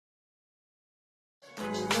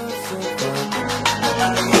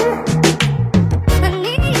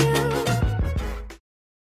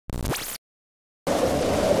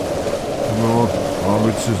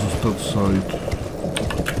outside.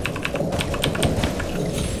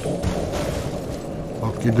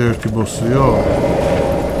 კიდევ ერთი ბოსია?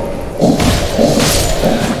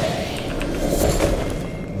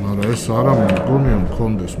 მაგრამ ეს არა მგონია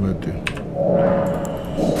მქონდეს მეტი.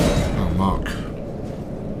 მაგ.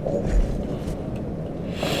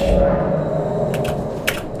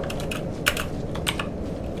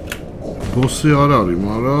 ბოსი არ არის,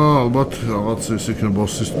 მაგრამ ალბათ რაღაც ის იქნება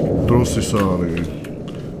ბოსის დროს ის არის.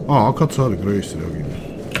 აქაც არის გრეისი რა გინდა.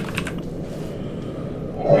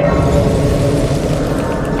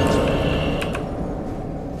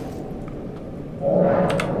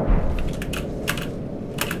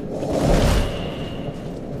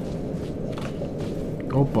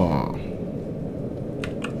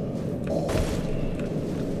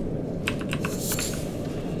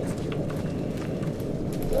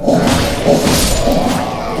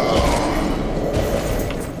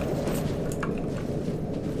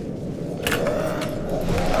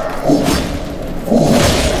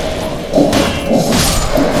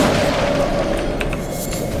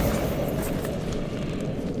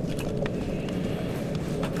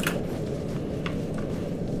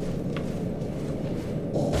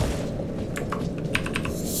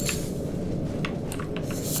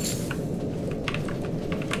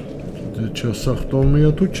 ჩასახტომია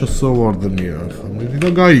თუ ჩასავარდნია ახლა მიდი და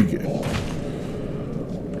გაიგე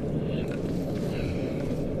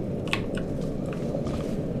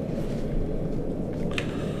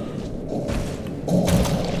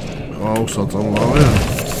აუ საწამლავე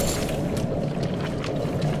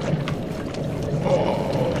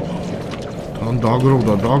თან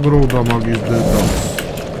დაგროვდა მაგის დედას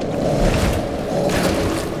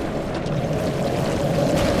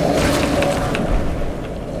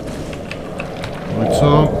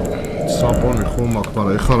საპონი ხომ აქვს,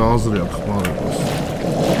 მაგრამ ეხლა რა აზრი აქვს ხმარებას.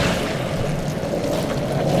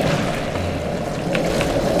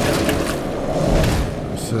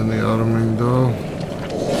 ესენი არ მინდა.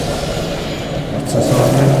 ეს არ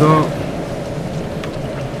მინდა.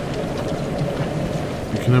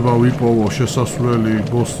 იქნება ვიპოვო შესასვლელი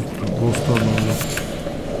ბოსთან.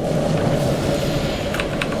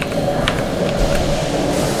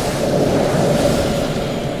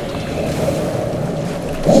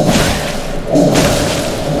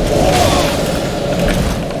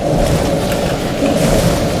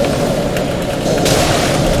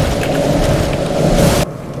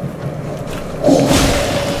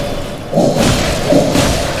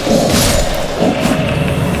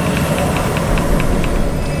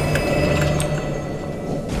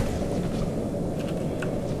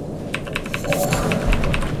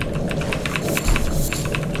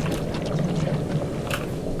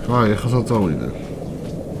 ეხლა წავიდე.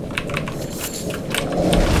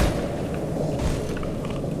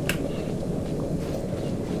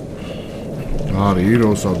 არის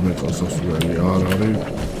როსადმე წასასვლელი არ არის.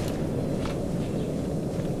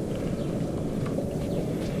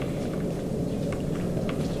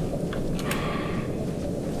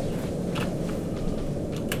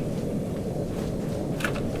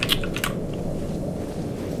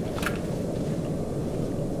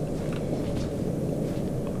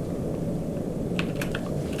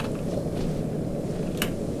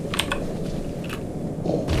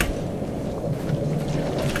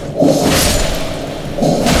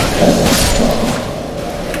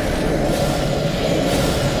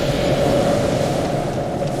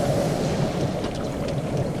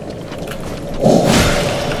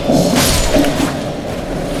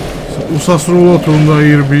 უსასრულოდ უნდა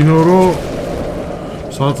ირბინო, რომ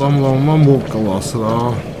საწამლავმა მოკლას რა.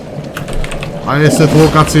 აი ესეთ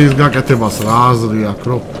ლოკაციის გაკეთებას რა აზრი აქვს,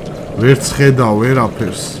 რომ ვერც ხედავ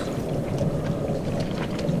ვერაფერს.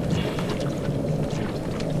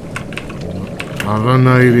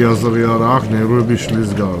 არანაირი აზრი არ აქვს ნერვები შლის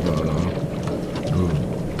გარდა რა.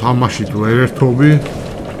 თამაშით ვერ ერთობი.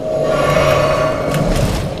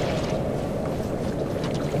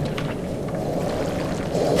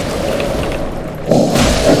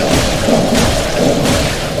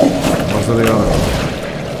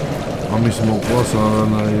 ამის მოკლას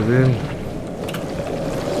არანაირი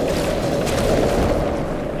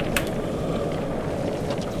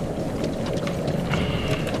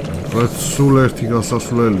სულ ერთი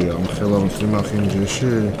გასასვლელია ხელავნის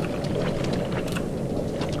იმახინჯეში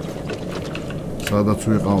სადაც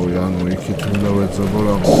ვიყავი, ანუ იქით უნდა ვეძებო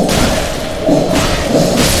რაღაც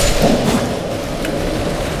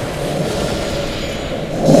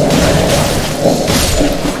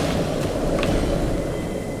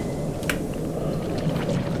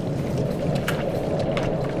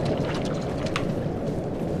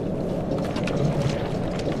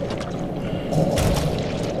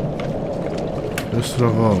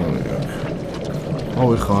რაღა არის აქ. აუ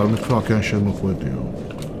ეხა არ მითხრა აქიან შემოხვედიო.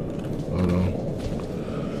 არა.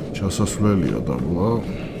 ჩასასვლელია დაბლა.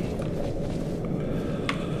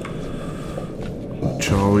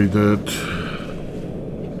 ჩავიდეთ.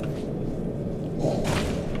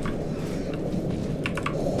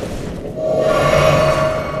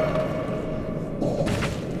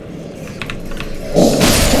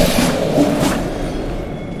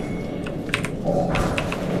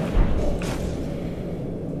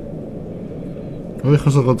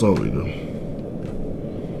 ეხა საღა წავიდა.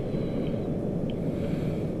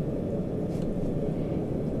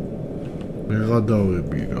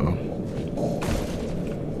 მეღადავები რა.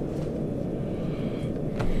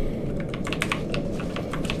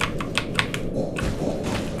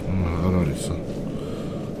 არ არის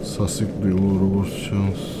სასიკვდილო როგორც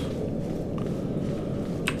ჩანს.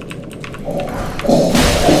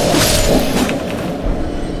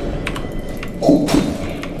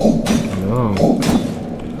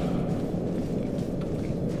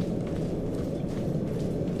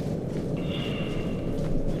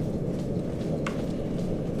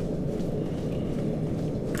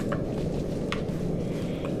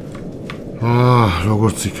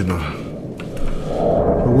 როგორც იქნა.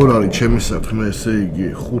 როგორ არის ჩემი საქმე, ესე იგი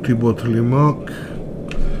 5 ბოთლი მაქვს.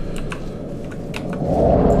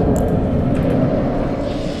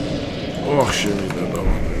 ოხ შევიდა და.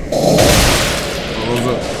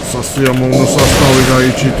 როზა სასიამოვნო სასტავი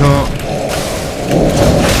გაიჩითა.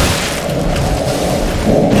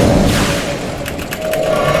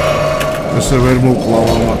 ესე ვერ მოკლავ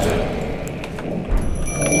ამათ.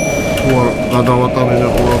 თუ არ გადავატანე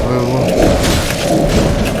ყურადღება.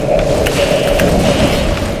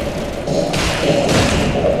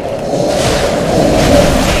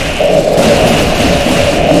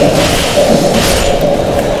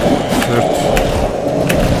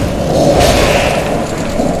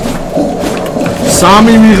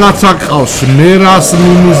 სამი ვიღაცა ყავს, მე რას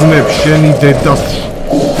მიმიზნებ შენი დედას.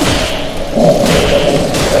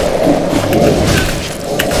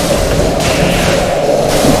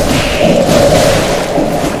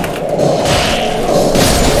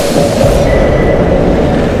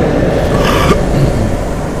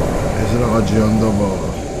 ეს რა ჯანდაბაა,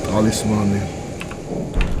 ტალისმანი.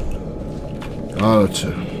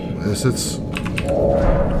 აჩა, ესეც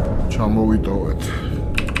ჩამოვიტოვეთ.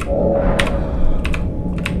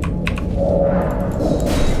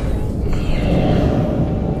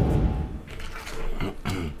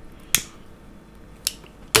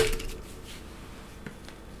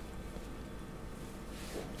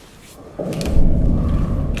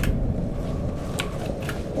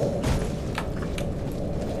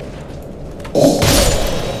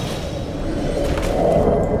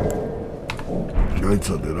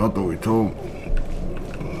 გაიცადე რატო ვითო?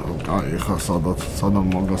 აი ეხა სადამ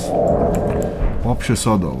მაგას ვაფშე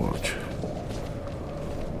სადა ვარ?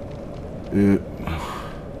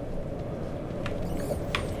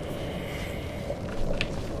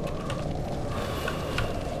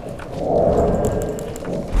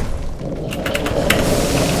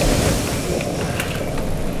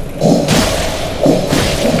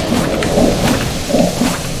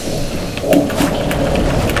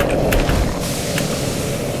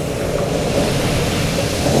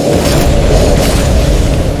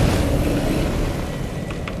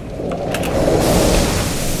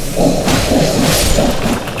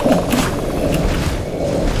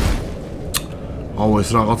 ეს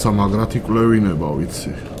რაღაცა მაგრათი კვლევინება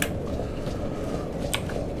ვიცი.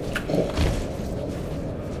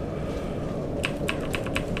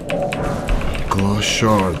 Glass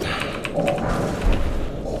shard.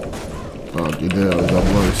 კიდევ არის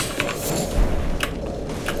დაბლა ის.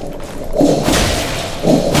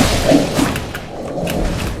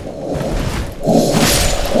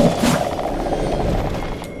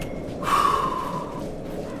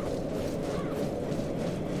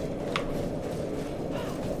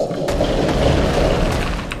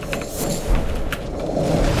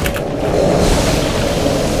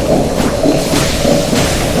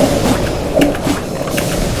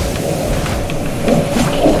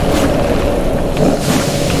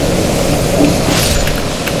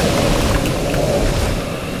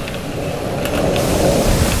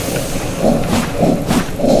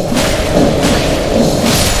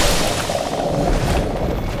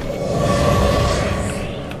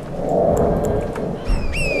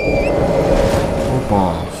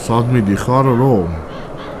 სადმიდი ხარ რომ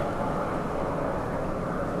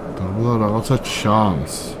დაბლა რაღაცა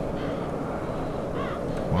ჩანს.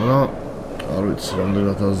 მაგრამ არ ვიცი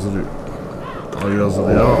რამდენად აზრი. კაი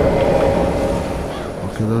აზრია.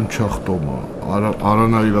 აქედან ჩახტომა.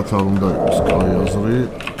 არანაირად არ უნდა იყოს კაი აზრი.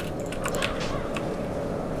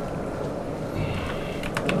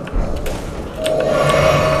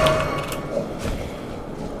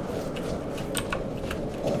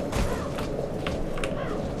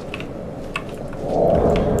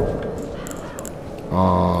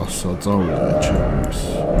 საწავლია ჩემს.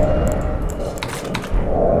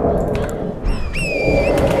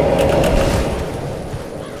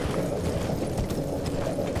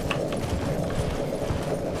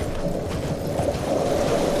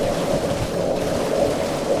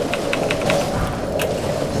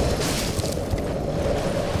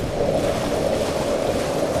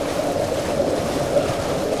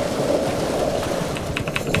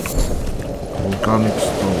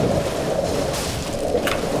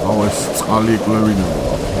 წყალი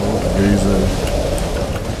იკლევინება, ხო, გეიზერი.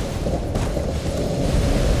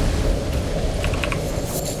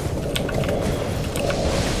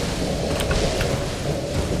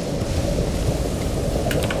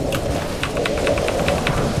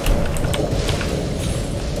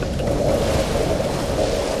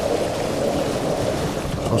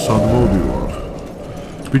 სად მოვდივარ?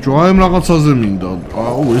 ბიჭო, აი ამ რაღაცაზე მინდა.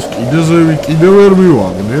 აუ, ეს კიდევ ვერ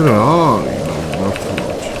მივაგნე რა.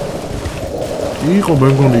 იყო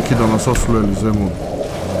მეგონი იქიდან ასასვლელი ზემოთ.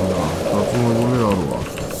 დაწუნებული არ ვარ.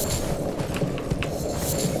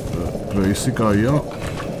 რეისი კაია.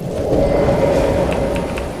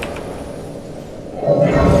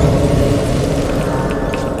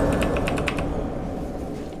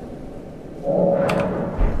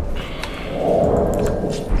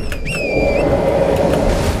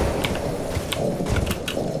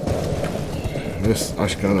 ეს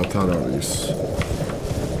აშკარად არ არის.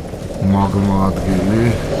 Magma ადგილი.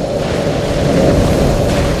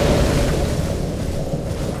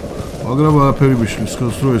 მაგრამ არაფერი მიშლის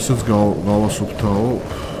ხელს რომ ესეც გავასუფთავო.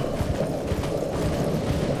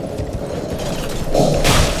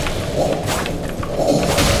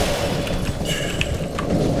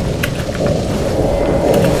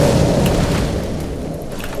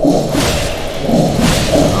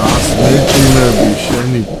 ასმეჭინები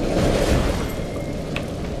შენი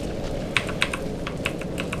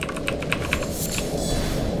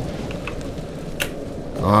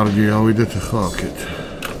კარგი, ავიდეთ ახლა აქეთ.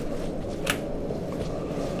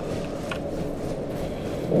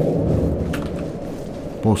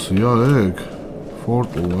 ბოსია ეგ?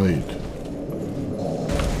 Fort Wait.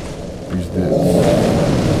 Is dead.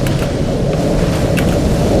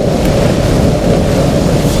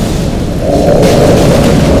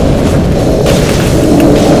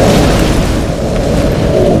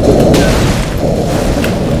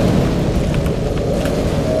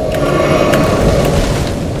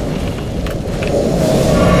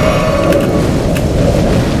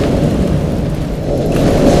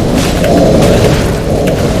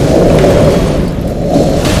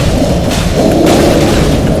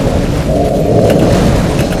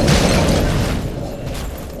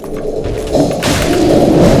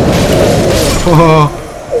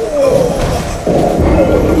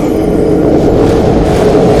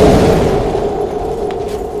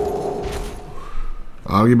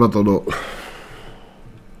 Agi batono.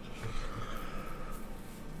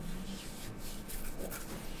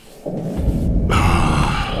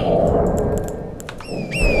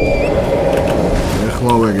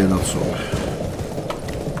 Ეხლა ვეგენაცო.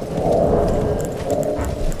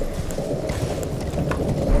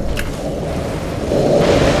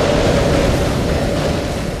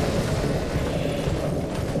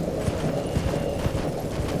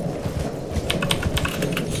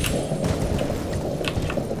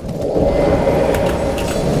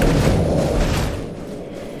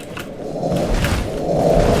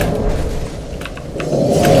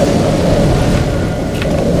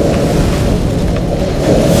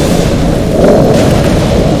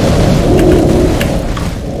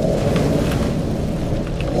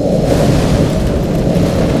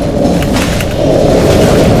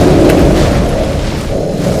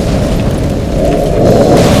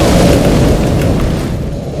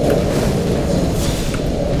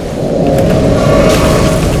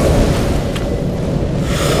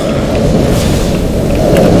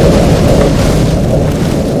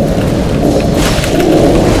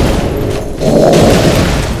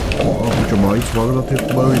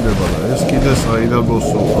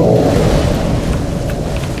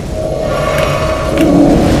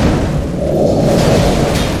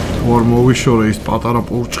 მოვიშორე ის პატარა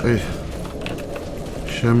პურჭყი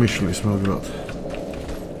შემიშლის მაგრად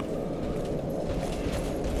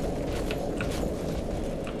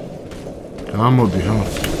გამოდი ჰა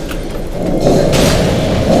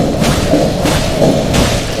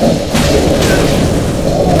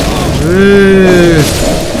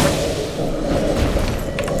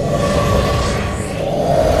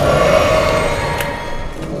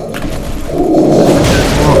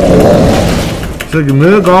ზეგი მე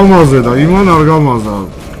გამაზე და იმან არ გამაზა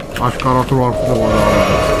აშკარად რო არ ხდება და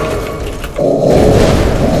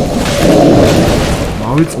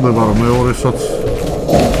ავიწყდება რომ მეორესაც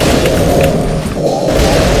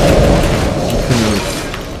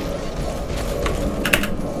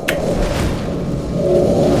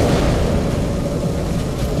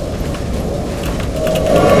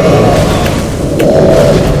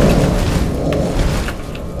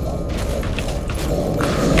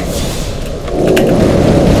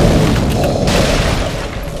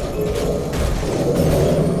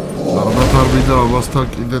ამასთან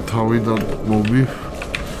კიდე თავიდან მობი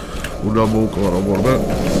უნდა მოვკლა როგორ და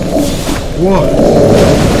ვა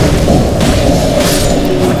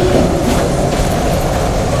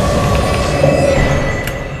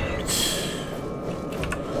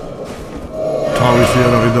თავისი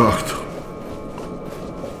არავი დაახტო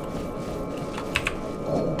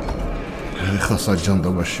ეხა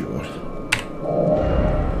საჯანდაბაში ვარ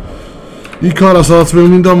იქ არა სადაც მე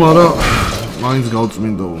მინდა მაგრამ მაინც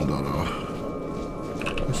გავწმინდა უნდა რა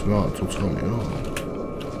რა ცოცხალია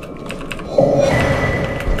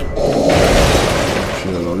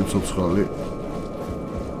შეიძლება ცოცხალი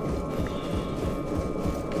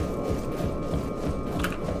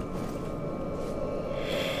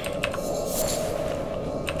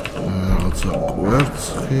რაღაცა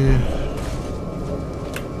კვერცხი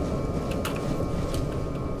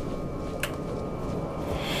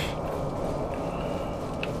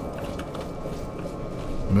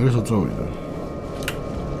მე საწავიდა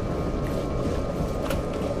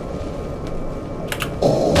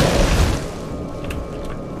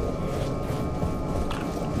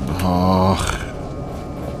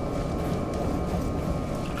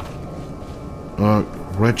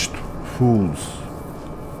wretched fools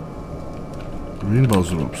ვინ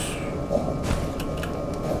ბაზრობს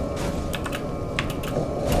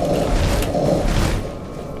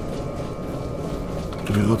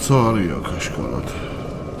რაღაცა არის აქ აშკარად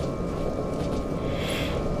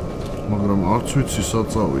მაგრამ არც ვიცი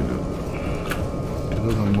საწავიდა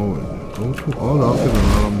კიდე დამოვედი თუ არა აქედან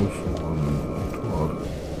არ ამოსულა თუ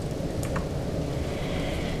არა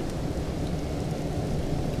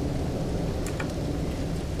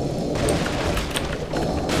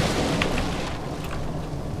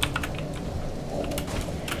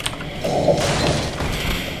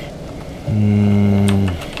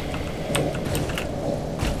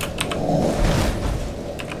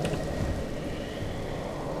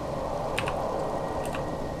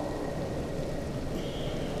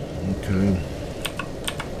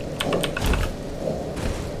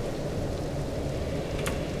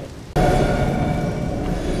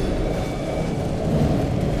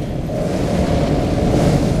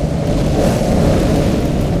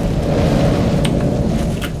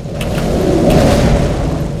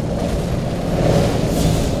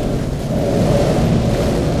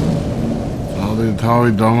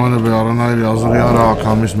თავი დამანები არანაირი აზრი არ აქვს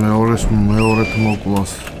ამის მეორეთ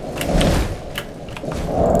მოკლას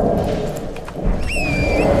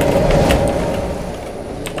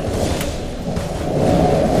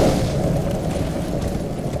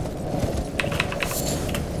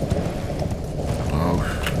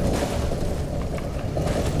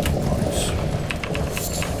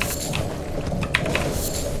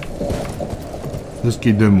ეს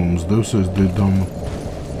კიდე მომსდევს ეს დედამ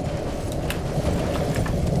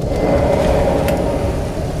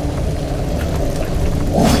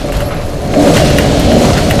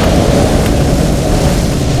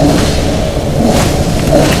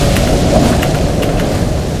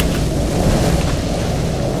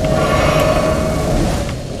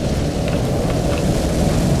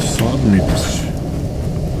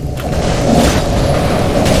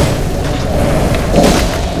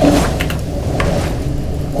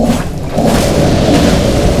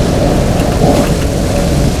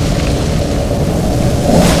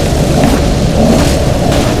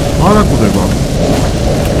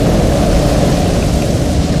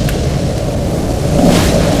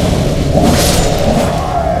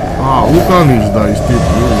უკანის და ის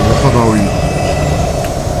ტიპი ხა დავინახე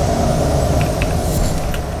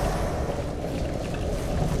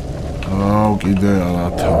აუ კიდე არა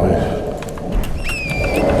თავი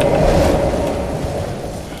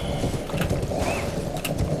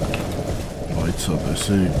ვაიცად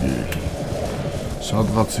ესე იგი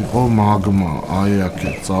სადღაც იყო მაგმა აი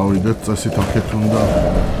აქეთ წავიდეთ წესით აქეთ უნდა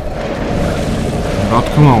რა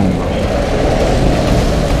თქმა უნდა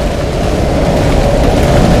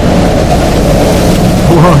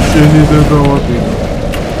Gosh. შენი დედავატი.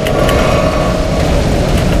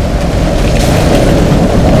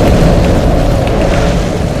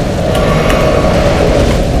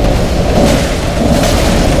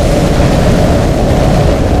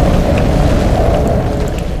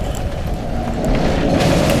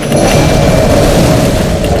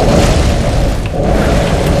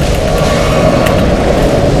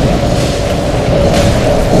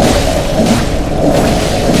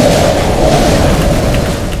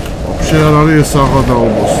 ეს აღადაო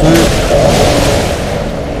ბოსი.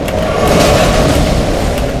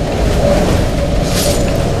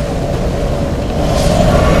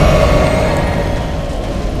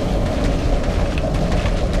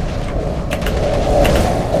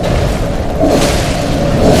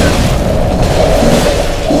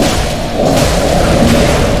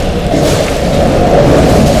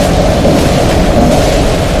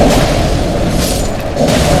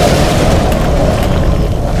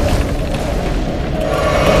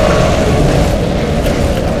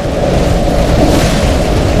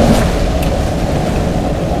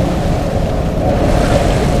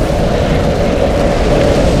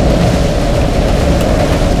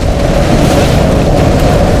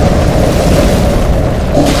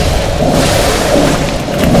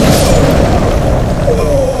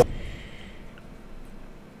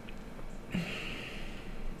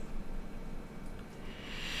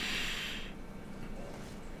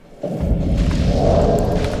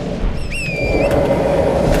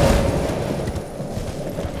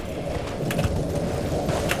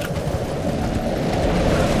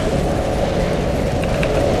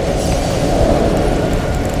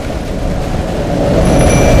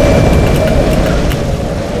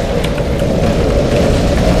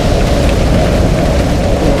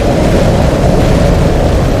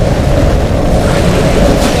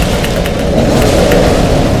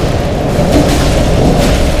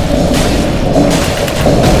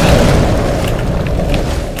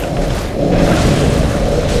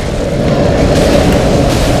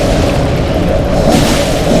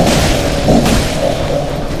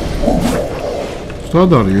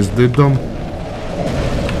 სად არის ეს დედამ?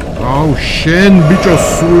 აუ შენ ბიჭო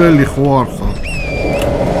სულელი ხო არ ხარ?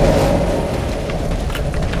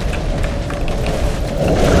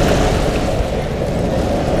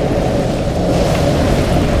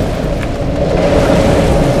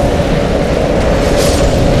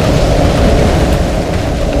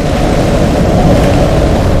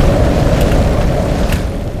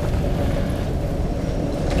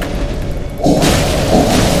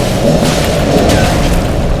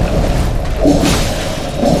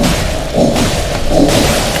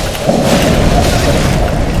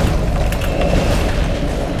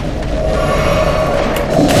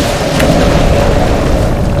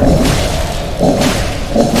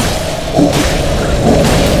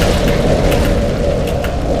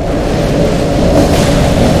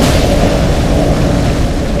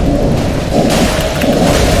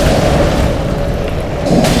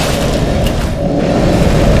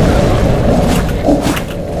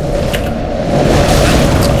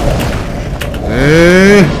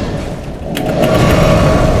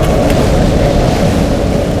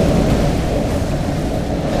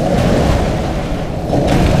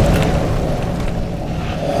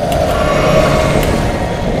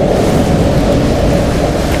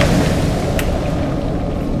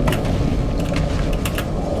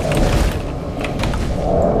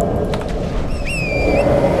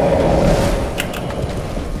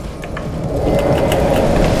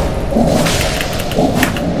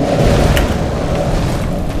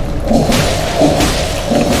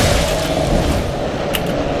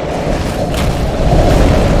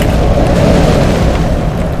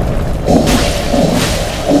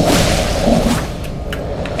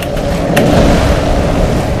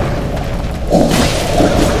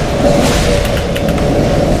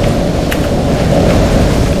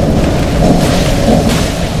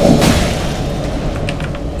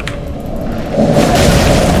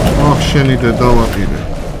 შენი დედავატირე.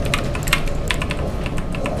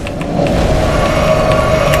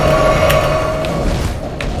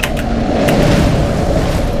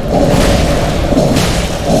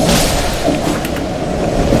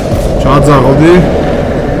 ჩაძაღდი.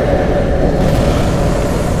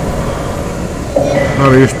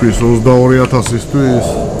 არის ის 22000-ისთვის.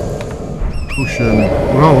 თუ შენი.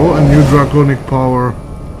 Bravo, a new draconic power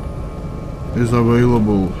is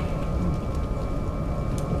available.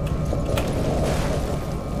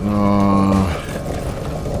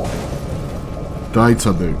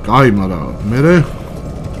 დაიცადე, კაი, მაგრამ მერე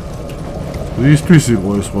ისთვის იყო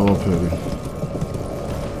ეს ყველაფერი.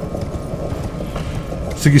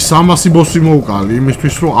 იგი 300 ბოსი მოვკალი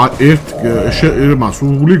იმისთვის რომ ერთ მას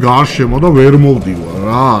უგული გარშემო და ვერ მოვდივა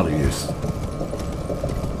რა არის ეს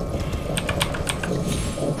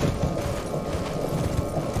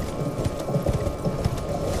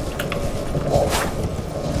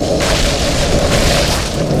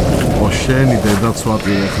შენი დედაც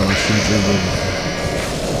ვატირე ხარ შემჭირდება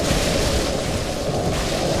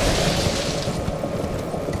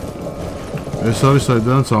ეს არის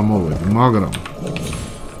საიდანაც ამოვედი მაგრამ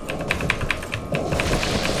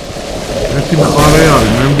ერთი მხარე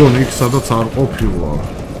არის მე მგონი იქ სადაც არ ყოფილა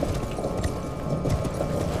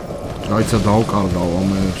რაიცა დავკარგავ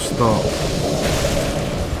ამებს და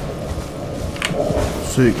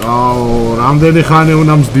აუ რამდენი ხანი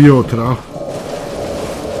უნდა მსდიოთ რა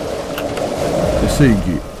ესე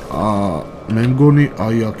იგი მე მგონი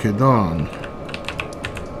აი აქედან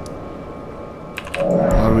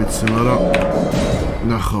არ ვიცი მაგრამ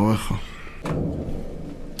ნახავ ახლა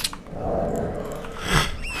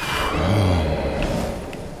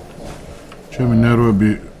ჩემი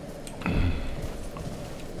ნერვები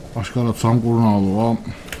აშკარად სამკურნალოა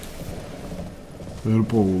ვერ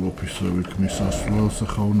პოულობ ისე ვიქმის ასვლელს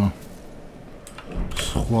ახლა უნდა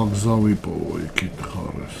სხვა გზა ვიპოვო იქით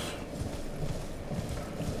ხარეს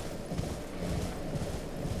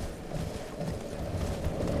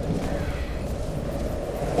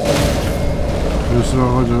ეს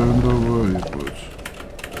რაღაც ჯერენდობა იყოს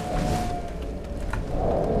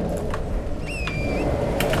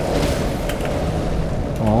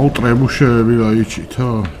აუ ტრებუშები გაიჩითა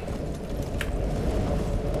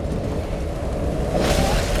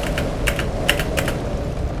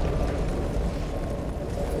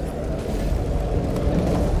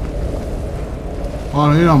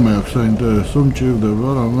არ რამე აქვს საინტერესო მჭირდება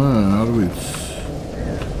რამე არ ვიცი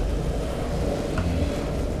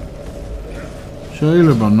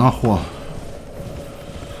შეიძლება ნახვა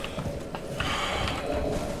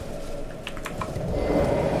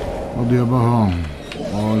მოდი აბა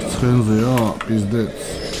ეს ცხენზეა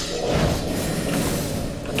პიზდეც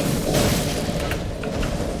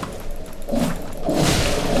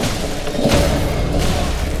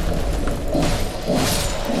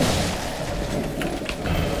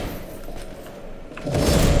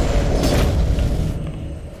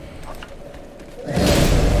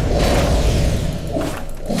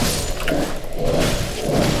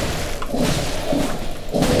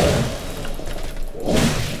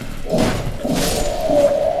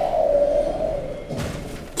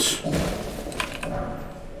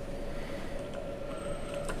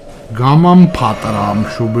გამამ პატარა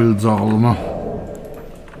მშობელ ძაღლმა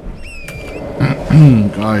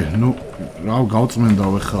კაი ნუ რა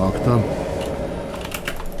გავწმენდავ ახლა აქ და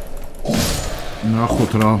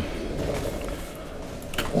ნახოთ რა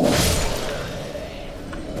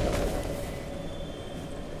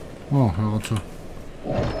რაღაცა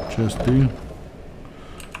chesty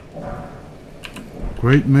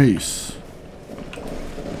great mace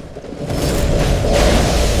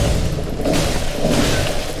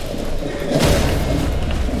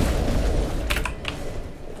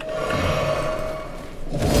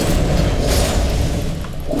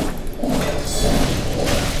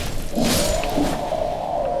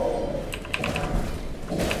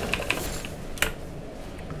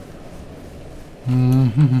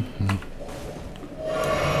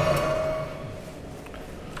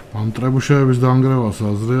ტრებუშების დაანგრევას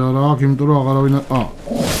აზრი არა აქვს, იმიტომ რომ აღარავინ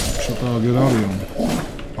ცოტა აგერ არიან.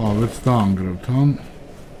 ვერც დაანგრევთ,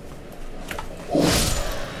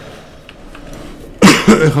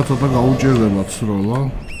 ეხლა ცოტა გაუჭირდება ცროლა.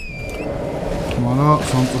 მაგრამ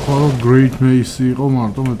სამწუხაროდ Great Mace იყო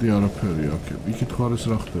მარტო მეტი არაფერი აქ. იქით ხარეს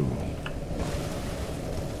რა ხდება?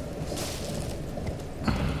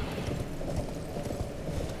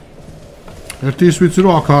 ერთი ის ვიცი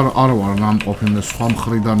რომ აქ არ ვარ ნამყოფი მე სხვა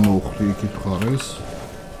მხრიდან მოვხვდი იქით ხარეს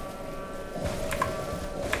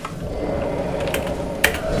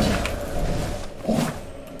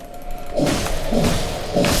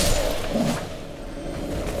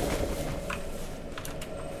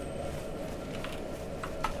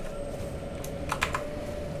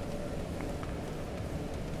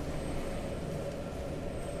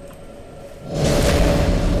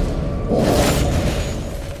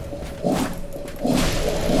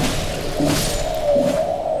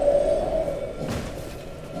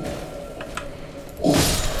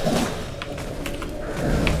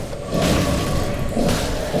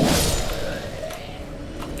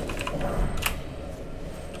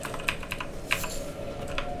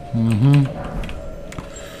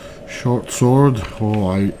Short sword,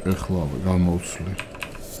 აი ეხლა გამოვცვლი.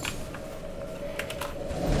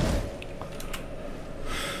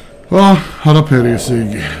 არაფერი ესე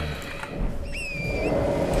იგი.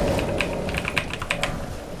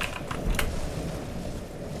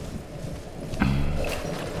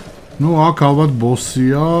 ნუ აქ ალბათ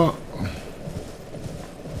ბოსია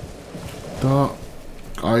და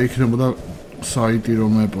კაი იქნებოდა საიტი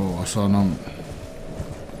რომ ეპოვა სანამ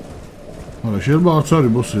მაგრამ შეიძლება არც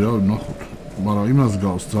არის ბოსი რა ნახოთ მაგრამ იმას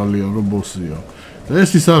გავს ძალიან რომ ბოსია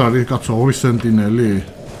ეს ის არ არის კაცო 2 სენტინელი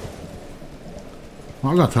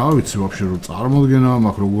მაგათ არ ვიცი ვაფშე რომ წარმოდგენა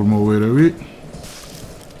მაქვს როგორ მოვერევი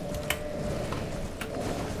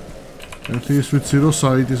ერთი ის ვიცი რომ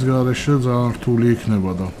საიტის გარეშე ძალიან რთული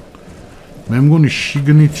იქნება და მე მგონი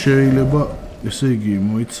შიგნით შეიძლება ესე იგი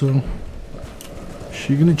მოიცა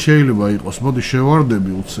შიგნით შეიძლება იყოს მოდი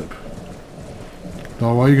შევარდები უცებ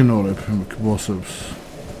დავაიგნორებ ბოსებს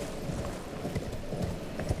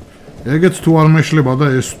ეგეც თუ არ მეშლება და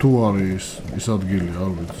ეს თუ არის ის ადგილი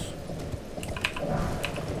არ ვიცი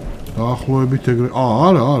დაახლოებით ეგრე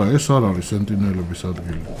არა ეს არ არის სენტინელების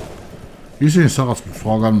ადგილი ისინი რაღაც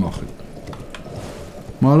სხვაგან ნახეთ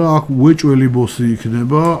მაგრამ აქ უეჭველი ბოსი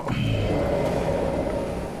იქნება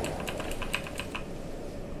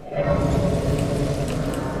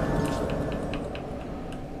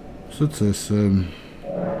ეს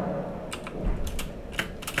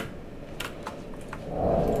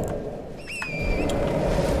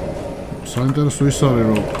საინტერესო ის არის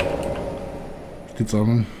რომ ერთი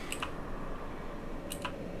წამი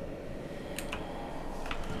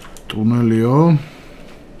ტუნელიო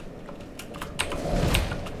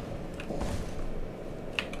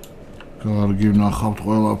კარგი ვნახავთ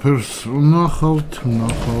ყველაფერს ვნახავთ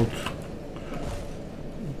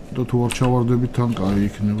და თუ არ ჩავარდებით თან კაი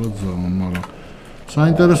იქნება ძალიან მაგრამ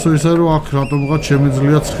საინტერესო ის არის რომ აქ რატომღაც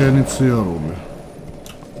შემიძლია ცხენით სიარული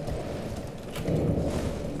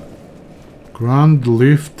Grand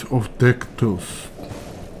Lift of Dectus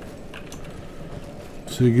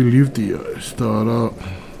სეგი ლიფტია ეს და არა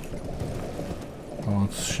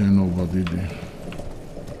რაღაც შენობა დიდი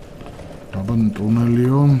აბა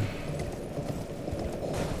ტუნელიო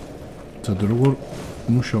და როგორ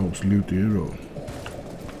მუშაობს ლიფტი რა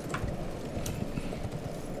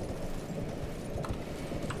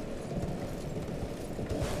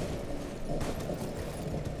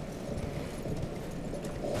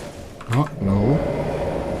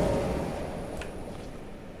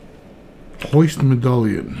Hoist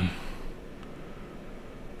medallion.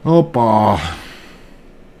 Opa.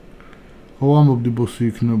 How am I the boss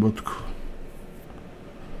იქნება თქო.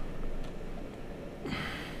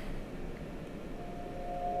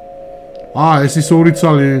 ეს ის ორი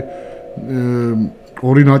ცალი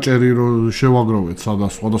ორი ნაჭერი რომ შევაგროვეთ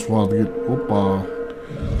სხვადასხვა ადგილ. Opa.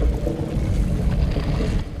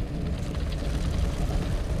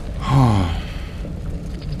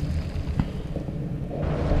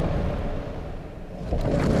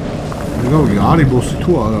 არის ბოსი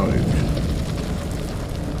თუ არ არის?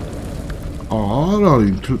 არ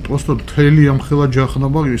არის, просто მთელი ამხელა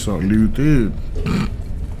ჯახნაბა ის არის ლივტი.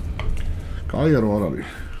 კაია რომ არ არის.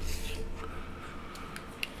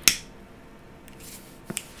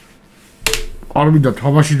 არ მინდა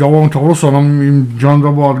თამაში დავამთავრო სანამ იმ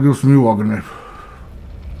ჯანდაბა ადგილს მივაგნებ.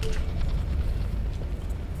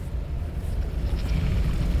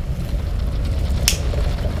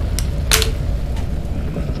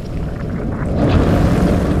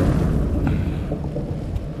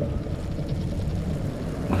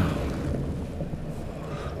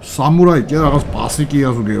 Samurai კი რაღაც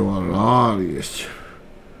პასიკიას გევარ რა არის ეს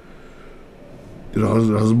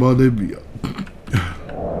რაზბადებია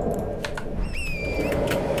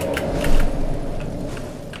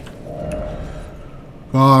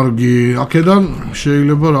კარგი აქედან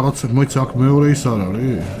შეიძლება რაღაც მოიცა აქ მეორე ის არ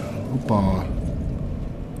არის ოპა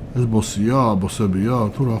ეს ბოსია ბოსებია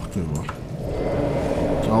თუ რა ხდება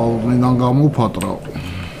წავალიდან გამოფატრა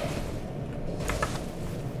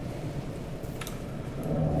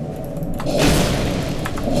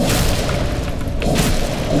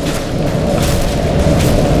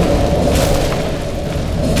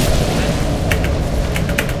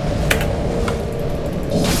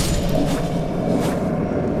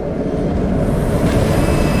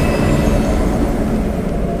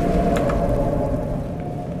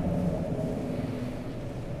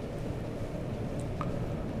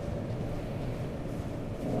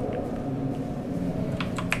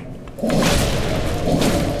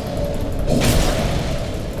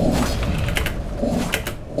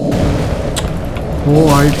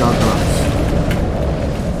აი კაკა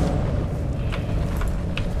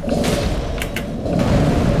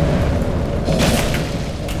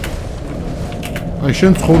აი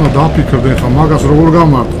შენ ცხონა დაფიქრდე ხა მაგას როგორ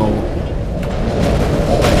გამარტყავ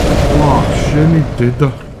შენი დედა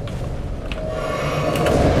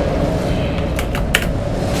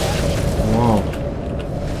ვაუ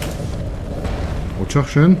ოჩახ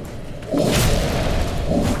შენ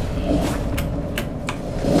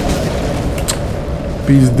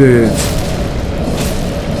პიზდეთ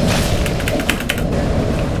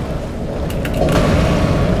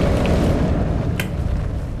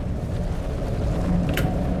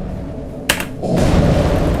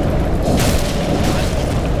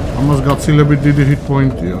ამას გაცილებით დიდი hit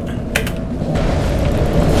point-ი აქვს.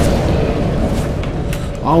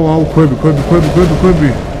 აუ,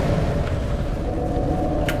 ქვები.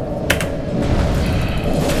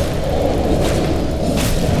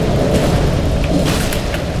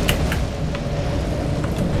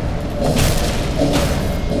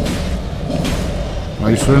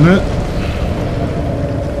 აისვენე.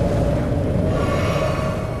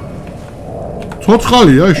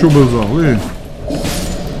 ცოცხალია შუბელზაღლი?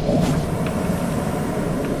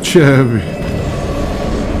 Chevy.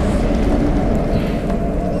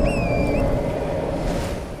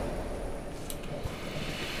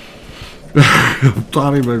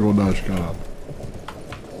 Tari megona აშკარად.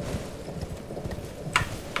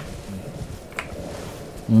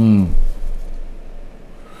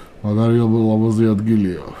 მაგარი ლამაზი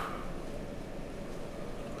ადგილია.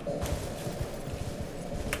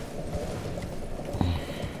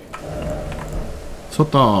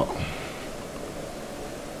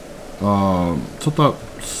 ცოტა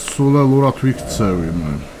სულელურად ვიქცევი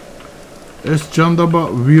მე. ეს ჯანდაბა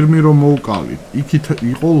ვირმი რომ მოვკალით. იქით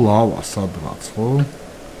იყო ლავა სადღაც, ხო?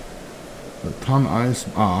 თან აი ეს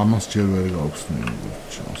ამას ჯერ ვერ გავხსნილი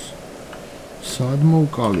ჩანს. სად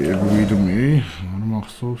მოვკალი ეგ ვირმი? არ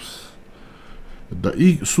მახსოვს. და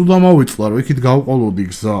იქ სულ ამავიწყლა რომ იქით გავყოლოდი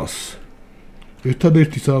გზას.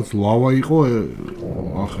 ერთადერთი სადაც ლავა იყო,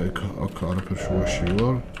 ახლა აქ არაფერ შუაში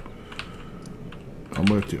ვარ.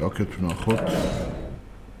 ამერტი აქეთ ვნახოთ.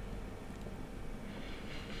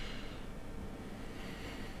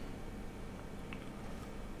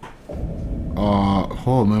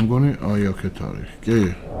 ხო, მე მგონი აი აქეთ არის. კი.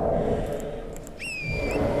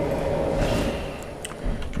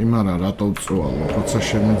 იმარა რატო წვალო, როცა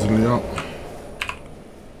შემიძლია.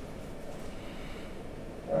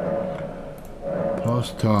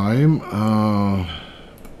 Past time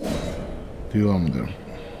დილამდე.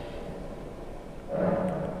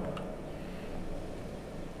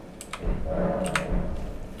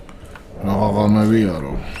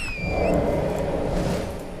 Რაღაცამევიარო.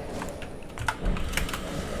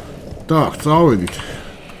 Так, წავედით.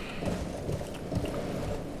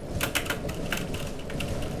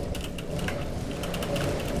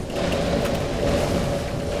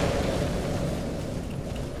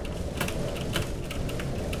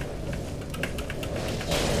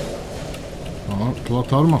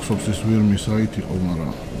 თლათ არ მახსოვს ეს ვირმი საით იყო,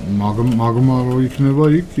 მაგრამ მაგმა რო იქნება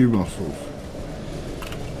იქ კი მახსოვს.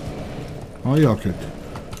 აი აქეთ.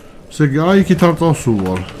 ესე იგი აი იქით არ წავსულ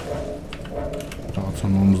ვარ. რაღაცა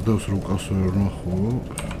მომზდევს რუკას ვერ ვნახო.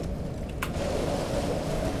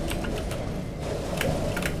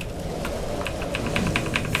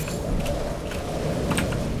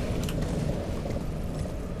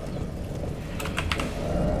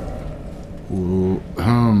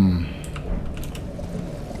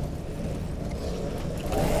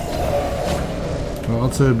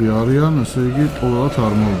 რაღაცები არიან, ესე იგი ყოველად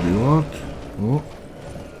არ მოვდივართ.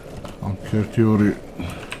 აქ ერთი ორი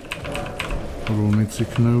რუნიც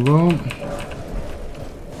იქნება.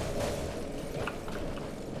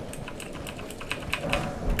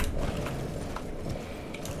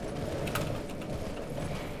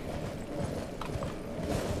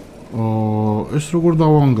 ეს როგორ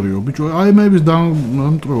დავანგრიო, ბიჭო, აი მეების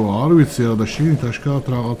დამტროა, არ ვიცი რა და შიგნით აშკარად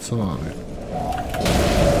რაღაცა არის.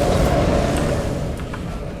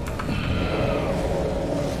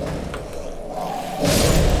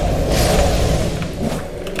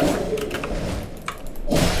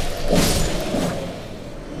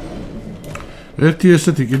 ერთი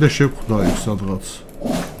ესეთი კიდე შევხვდა იქ სადღაც.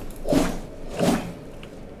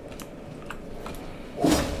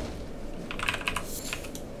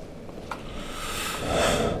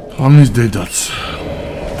 ამის დედაც.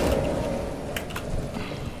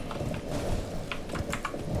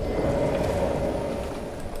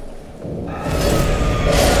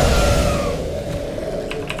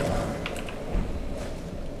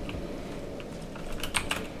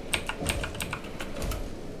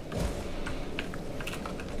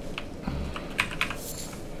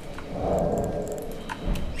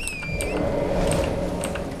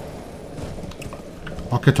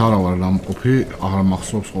 აქეთ არა ვარ დამყოფი, არ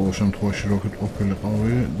მახსოვს ყოველ შემთხვევაში როგორ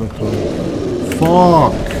ყოფილიყავი და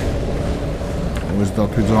fuck ეს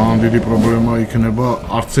დათვი ძალიან დიდი პრობლემა იქნება,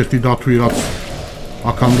 არც ერთი დათვი რაც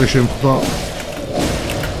აქამდე შემხვდა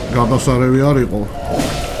გადასარევი არ იყო.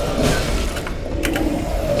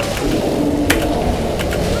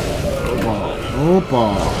 ოპა.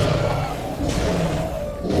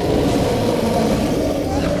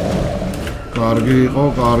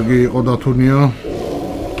 კარგი იყო დათუნია.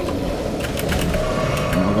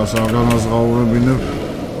 მაგას არ განაზღაურებინებ.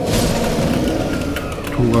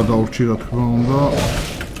 თუ გადაურჩი რა თქმა უნდა.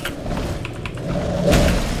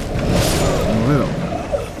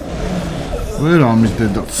 ვერ ამის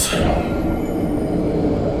დედაც.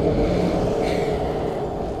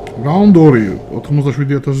 რაუნდ 2,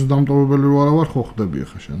 87,000 დამტოვებელი ვარა ვარ, ხო ხდები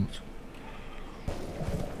ახლა შენც.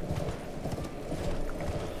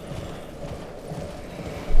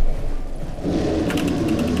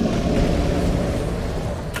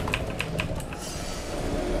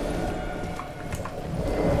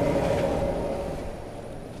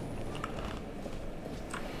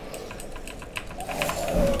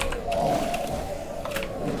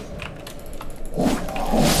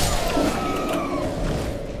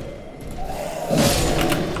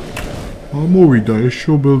 მოვიდა ეს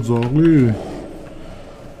შობელძაღლი?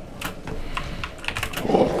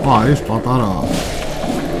 ეს პატარა.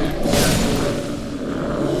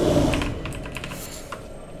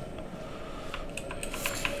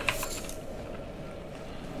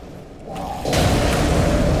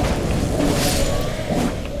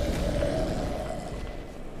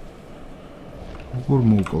 როგორ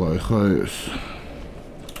მოკლა ეხა ეს?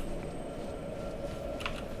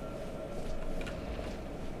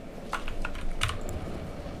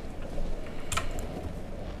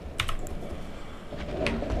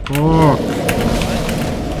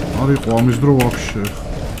 არიყო ამის დრო ვაფშე.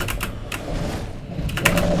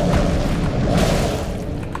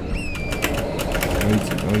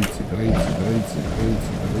 გაიცი.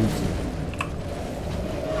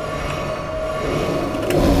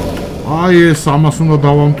 ეს ამას უნდა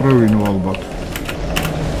დავამტრევინო ალბათ.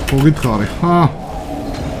 ხო გითხარი,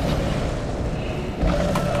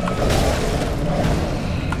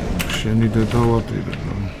 შენი დედავატირე.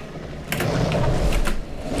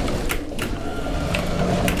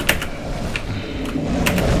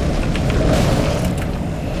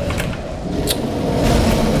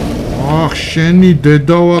 შენი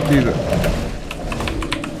დედავატირე.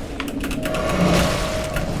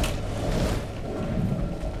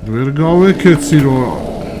 ვერ გავეკეცი რა.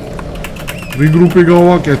 რიგრუპი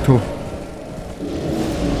გავაკეთო.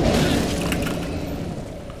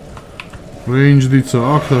 რეინჯდიცა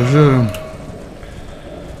აქ და ჟე.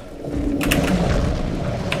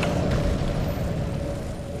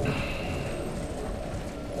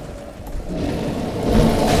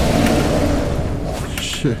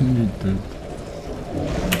 შენი დედა.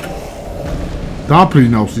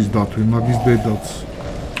 დაფრინავს ის დათვი მაგის დედაც.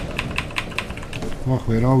 ახ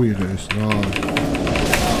ვერ ავიღეს რა.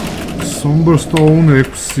 Somberstone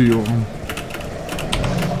 6-ო.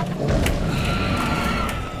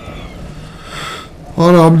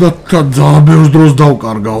 არა ამდათ ძალიან ბევრ დროს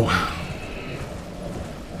დავკარგავ.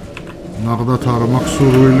 ნახდათ არ მაქვს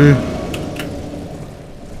სურვილი.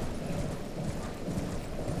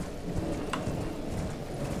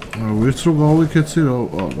 ვერც რო გავიქეცი რა,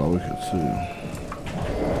 გავიქეცი.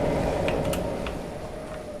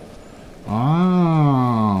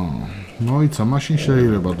 მოიცა, მაშინ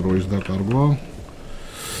შეიძლება დროის დაკარგვა.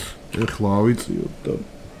 ეხლა ავიწიოთ და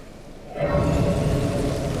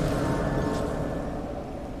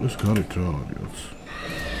ეს გარეთ რა არის?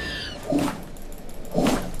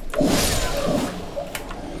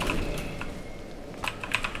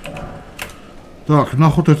 так,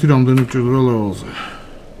 ნახოთ ერთი რამდენი ჭირდება ლეველზე.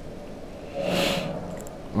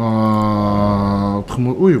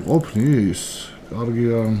 ყოფნის,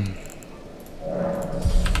 კარგია.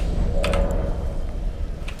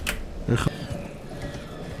 ეხლა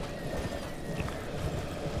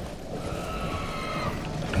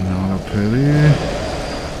არაფერი.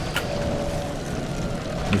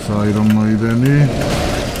 ეს Iron Maiden-ი.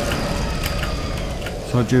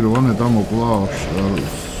 საჭიროა ნეტა მოკლა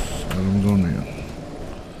არ მგონია.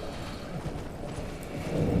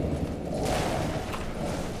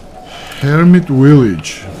 Hermit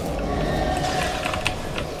Village.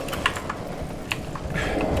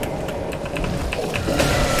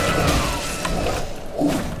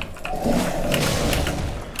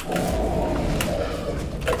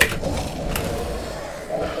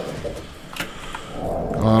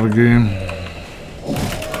 Კარგი.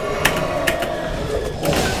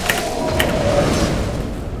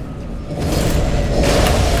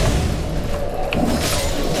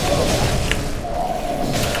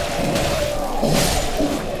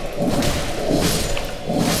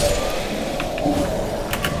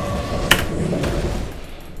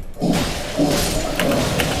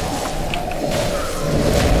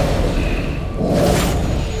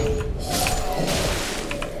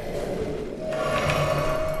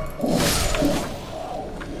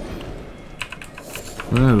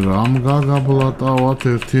 რამ გაგაბლატავთ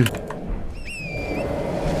ერთი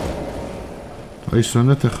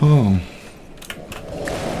აისვენეთ ახლა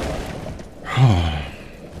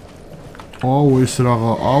always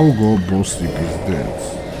raga I'll go bossy is dead.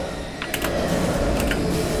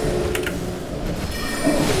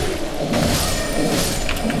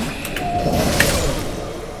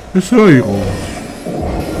 ეს რა იყო?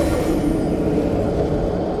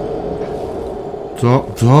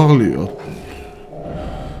 ძაღლია.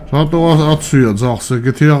 რატო აცვია ძაღლს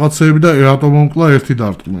ეგეთი რაღაცები და რატო მომკლა ერთი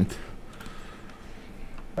დარტყმით?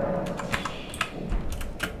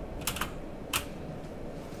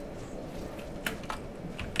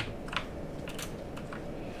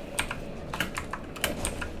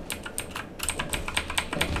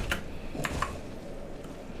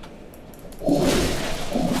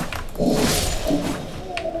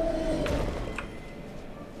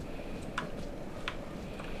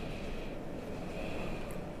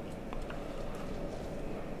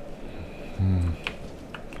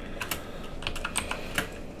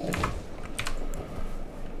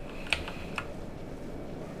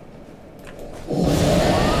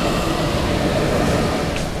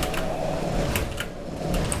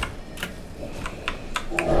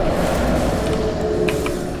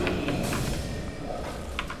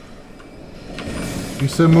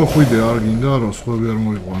 ისე მოხვიდე არ გინდა რომ სხვები არ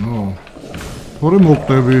მოიყვანო? თორე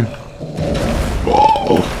მოკვდები.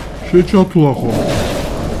 შეჩათულა ხო?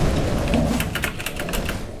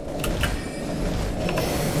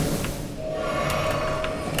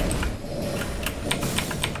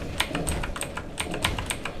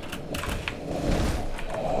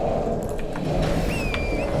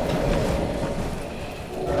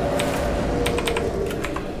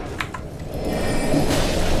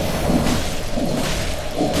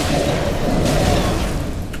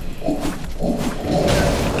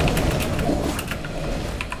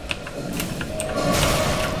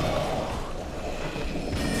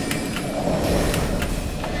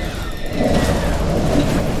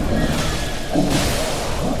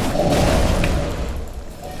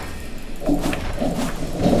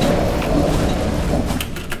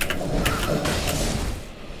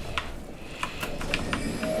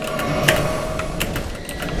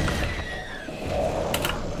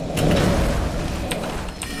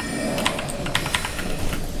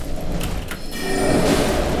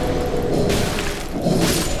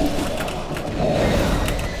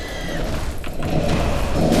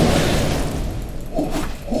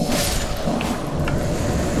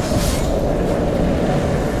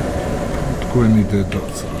 თქვენი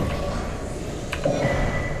დედაც რა.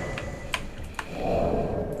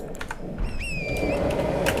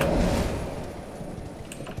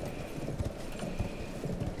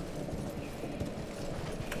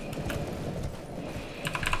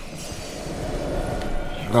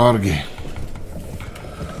 კარგი.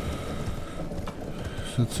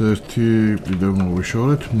 სადაც ერთი კიდევ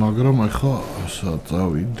მოვიშორეთ, მაგრამ ახლა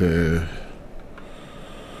წავიდე.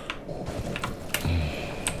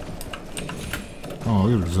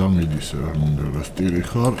 Այլ զամիդիս է արմունդը ստիրի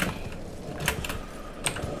խար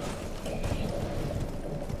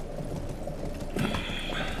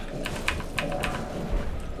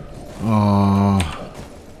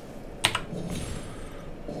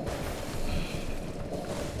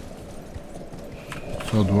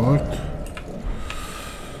Sadvart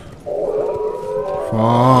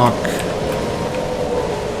Fuck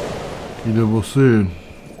Კიდევ ბოსი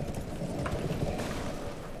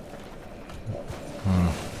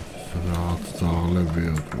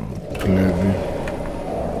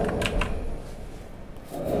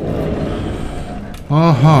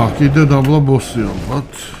აჰა, კიდე დაბლა ბოსი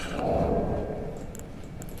ალბათ.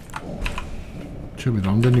 ჩემი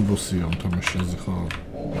რამდენი ბოსია ამ თამაშზე ხარ?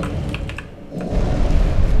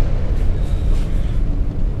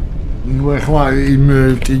 ნუ ახლა იმ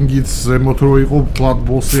კინგის ზემოთ რო იყო ფლატ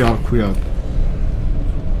ბოსი არ ქვია.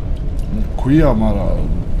 ქვია, მაგრამ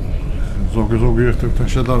ზოგი ერთებთან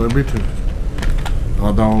შედარებით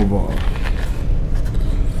გადაობა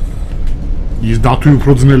ის დათვი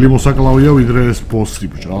უფრო ძნელი მოსაკლავია ვიდრე ეს ბოსი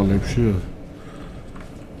ბჭალებში.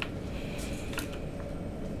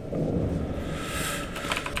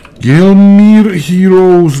 Gelmir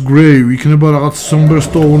Heroes Grave იქნება რაღაც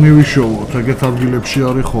Somberstone-ი ვიშოვოთ, ეგეთ ადგილებში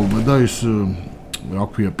არის ხოლმე და ის რა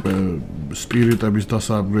ქვია სპირიტების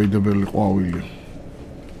დასაპგრეიდებელი ყვავილი.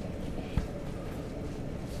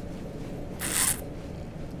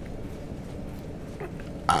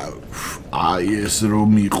 აი ეს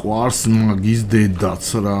რომ მიყვარს მაგის დედაც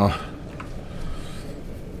რა.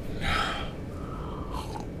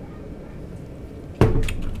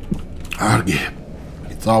 კარგი.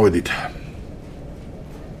 წავედით.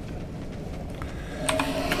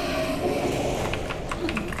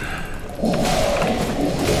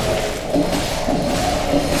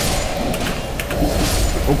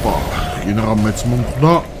 კინაღამ მეც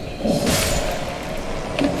მომხვდა.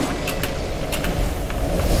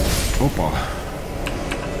 ოპა.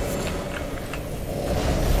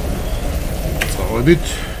 წავედით.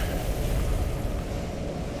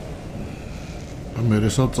 მე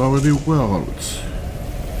რესაც წავედი უკვე აღარ ვიცი.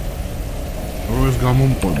 რო ეს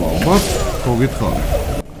გამომყვება ალბათ, ხო გითხარი.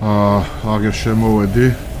 აგერ შემოვედი.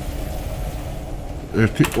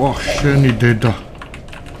 ერთი შენი დედა.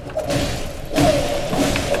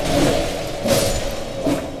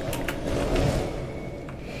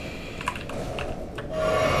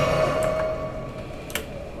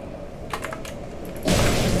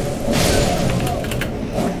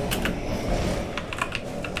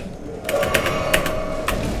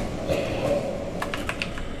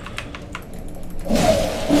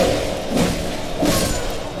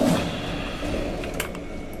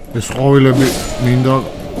 ეს ყვავილები მინდა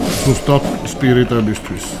ზუსტად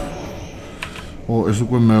სპირიტებისთვის. ეს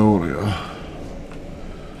უკვე მეორეა.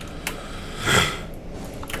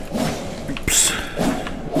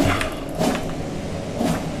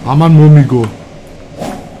 ამან მომიგო.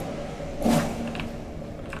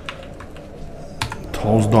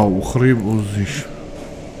 თავს დაუხრი ოზიშ.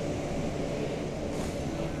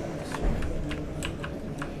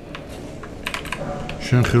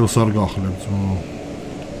 შენ ხელს არ გახლებ ძმაო.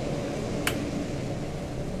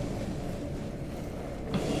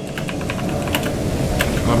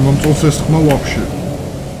 მომწონს ეს ხმა ვაფშე.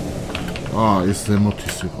 ეს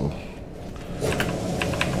ზემოთის იყო.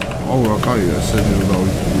 რა კაია, ესენი რომ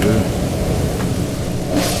დავიწყე.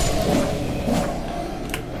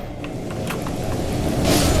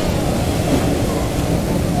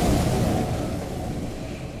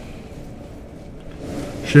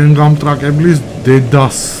 შენ გამტრაკებლის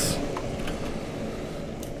დედას.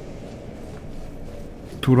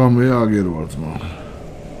 თუ რამე აგერ ვარ ძმა.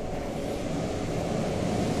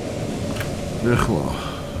 ეხლა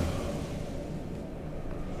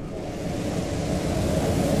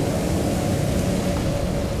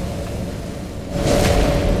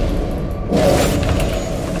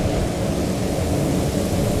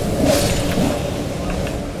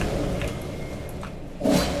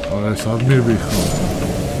ეს ადმირები ხო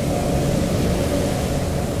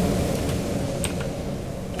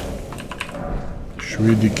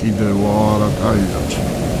შვიდი კიდევ არა კაია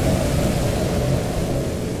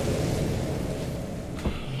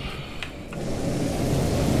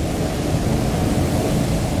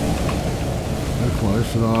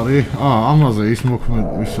Sorry. Amazon is mokhmed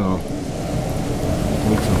ისა.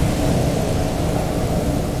 Ოცო.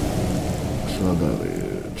 სადარი,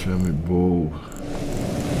 ჩემი ბოუ.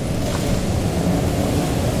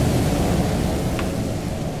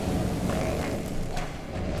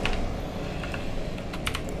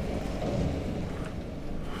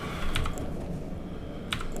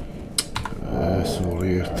 სული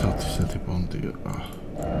ერთად ესეთი პონტია.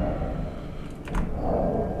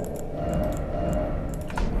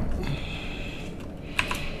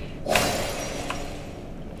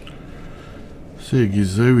 იგი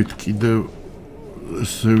ზევით კიდევ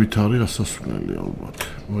ზევით არის ასასვლელი ალბათ.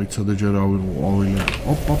 მოიცადე ჯერ ავიღო.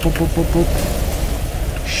 ოპ.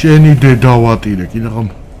 შენი დედა ვატირე, კიდაღამ.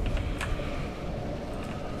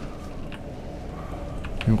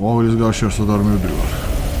 იმ ყვავილის გაშერსად არ მივდივარ.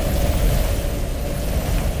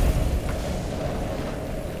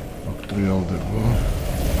 აქ ტრიალდება.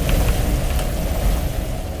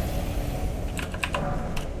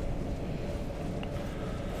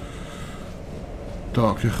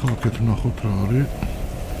 Так, ეხლა აქეთ ვნახოთ რა არის.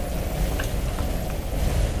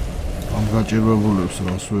 ამ გაჭირვებულებს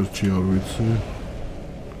რას ვერჩი არ ვიცი.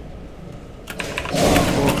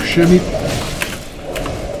 შენი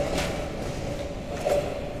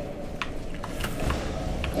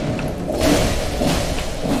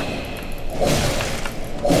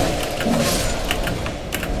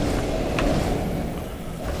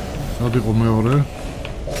სად იყო მეორე?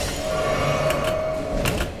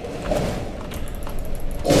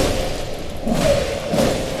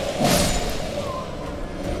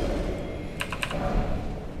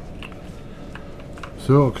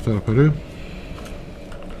 Всё, ктарფერი.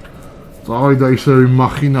 წავიდა ისევ იმ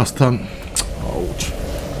მახინასთან. აუჩ.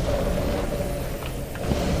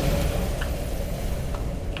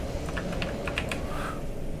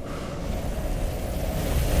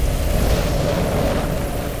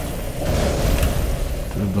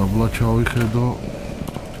 დაბლა ჩავიხედო.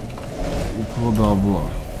 უფრო დაბლა.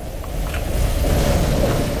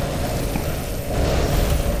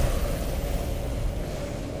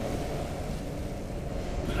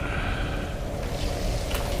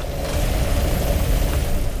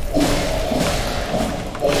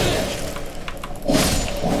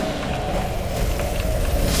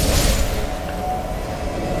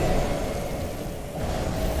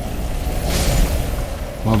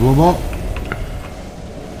 მადლობა.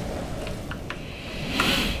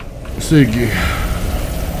 ესე იგი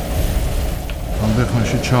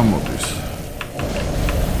ამდენხანში ჩამოდის.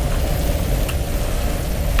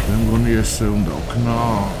 მე მგონი ესე უნდა ვქნა,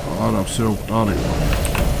 არა, все ოქტარია.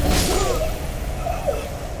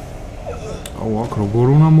 აუ, აქ როგორ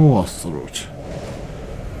უნდა მოვასწროთ?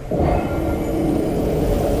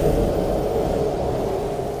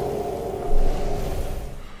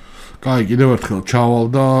 კაი, კიდევ ერთხელ ჩავალ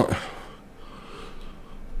და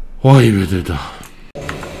ვაიმე დედა.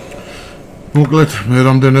 მოკლედ, მე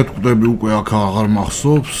რამდენად კვდები უკვე აქ აღარ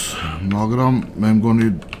მახსოვს, მაგრამ მე მგონი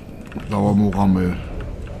დავამოღამე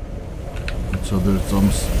ცოდერ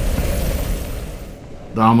წამს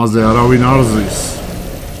და ამაზე არავინ არ ზის.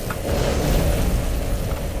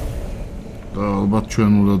 და ალბათ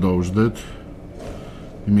ჩვენ უნდა დავждეთ,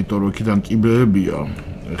 იმიტომ რომ იქიდან კიბეებია,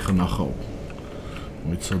 ეხლა ნახავ.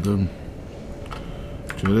 მიცადე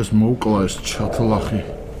ჯერ ეს მოვკლა ეს ჩათლახი.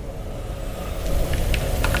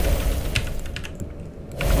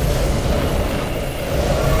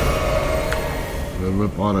 ვერ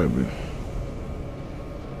ვეპარები.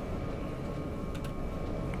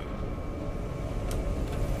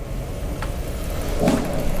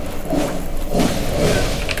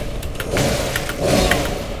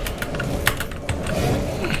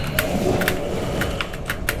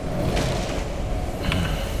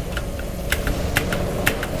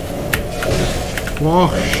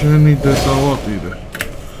 ვახ, შენი დედავატირე.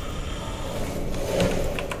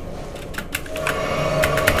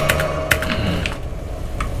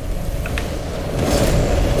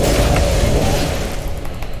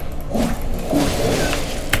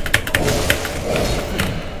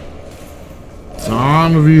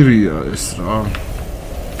 ძალიან ვირია ეს რა.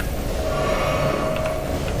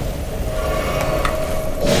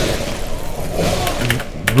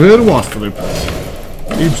 ვერ ვასწრებ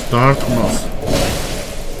ტიპს დარტყმას.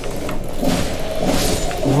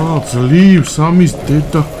 ძლივს ამის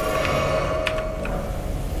დედა.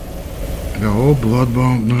 Oh,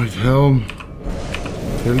 Bloodbound Night Helm.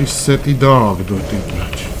 Მთელი სეტი დააგდო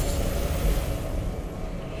ტიპნაჩ.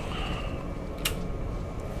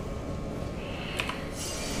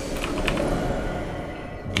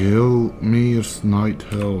 Gelmir's Night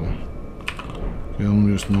Helm.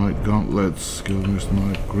 Gelmir's Night Gauntlets. Gelmir's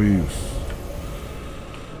Night Greaves.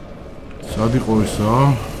 სად იყო ისა?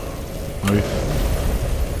 აი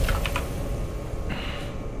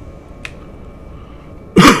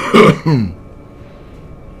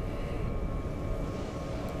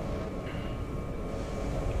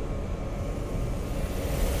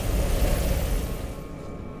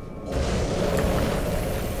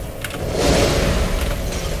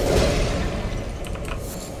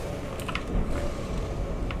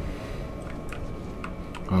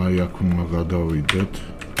აი აქ უნდა გადავიდეთ.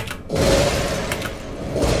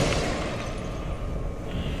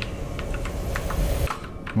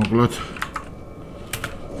 მოკლედ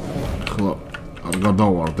ახლა არ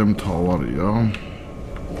გადავარდე, მთავარია.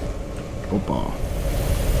 ოპა.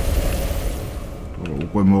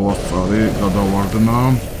 უკვე მოვასწარი, გადავარდნა.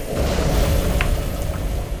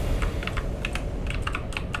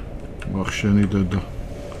 ახშენი დედა.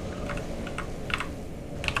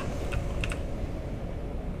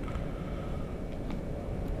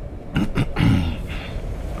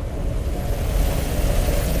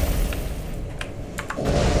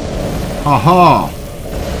 Aha!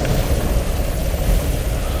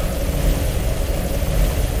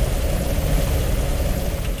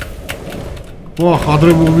 Ვა,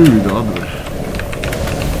 ხადრე მოვივიდა ადრე.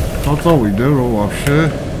 საწავიდე რო ვაფშე.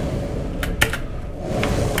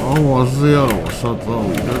 აუ, აზეა რო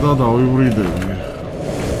საწავიდე და დავივრიდები.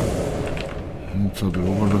 მიცადე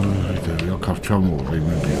როგორ დავივრიდები, აქ არ ჩამოვა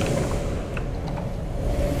იმედი.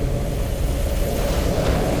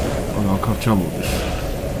 აქ არ ჩამოდის.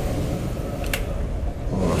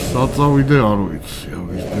 საწავიდე არ ვიცი,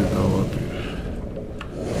 ამის დედავატირე.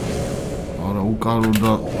 არა, უკარო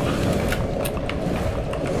და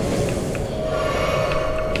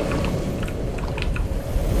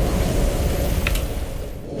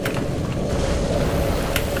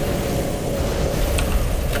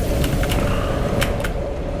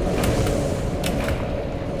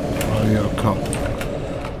აი აკა.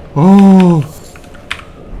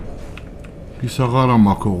 ის აღარა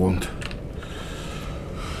მაქოღონთ.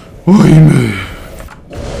 ვაიმე.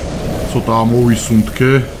 ცოტა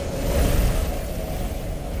მოვისუნთქე.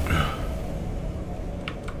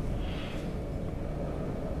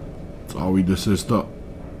 წავიდეს ეს და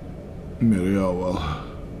მე ავალ.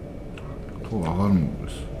 ხო, აღარ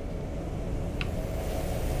მოვეს.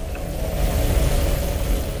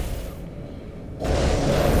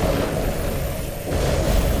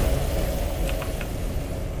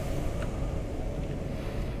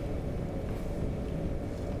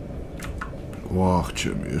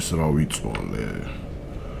 ჩემი, ეს რა ვიწვალე.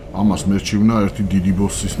 ამას მერჩივნა ერთი დიდი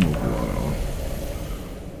ბოსის მოკლა რა.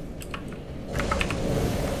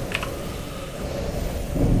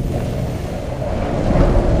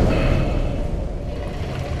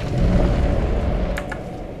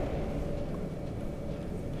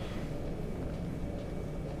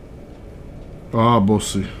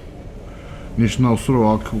 ბოსი. ნიშნავს რომ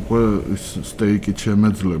აქ უკვე ის სტეიკი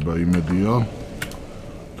შემეძლება იმედია.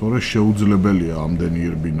 თორე შეუძლებელია ამდენი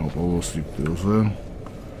ირბინო ყოველ სიკვდილზე.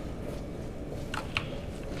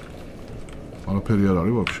 არაფერი არ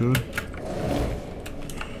არის ვაფშე.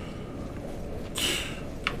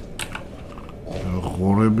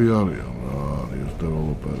 ღორები არიან რა არის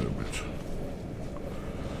დეველოპერებიც.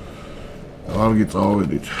 კარგი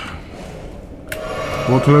წავედით.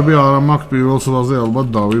 ბოთლები არ მაქვს პირველ სლაზე ალბათ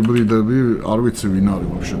დავიბრიდები, არ ვიცი ვინ არის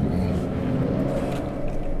ვაფშე.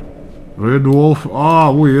 Red Wolf,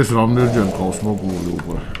 უი ეს რამდენჯერ ყავს მოკლული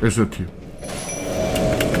უკვე. ესეთი.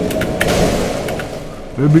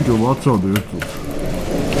 ბიჭო, ვაცავდი ერთად.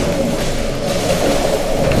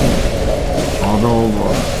 ადაობა.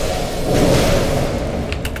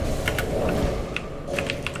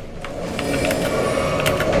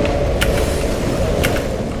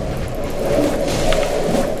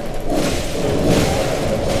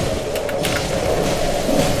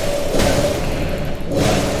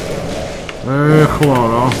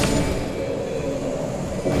 ხوارა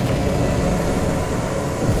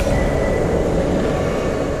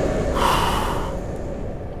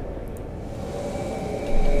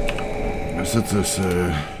ეს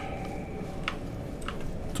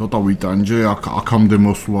ცოტა ვიტანჯე აქამდე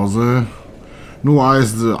მოსვლაზე ნუ აი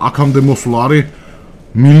ეს აქამდე მოსვლა არის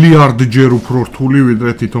მილიარდჯერ უფრო რთული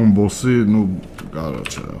ვიდრე თვითონ ბოსი ნუ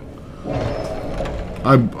გარაჩა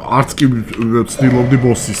აი არც კი ვცდილობდი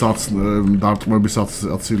ბოსის დარტყმების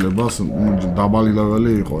აცილებას დაბალი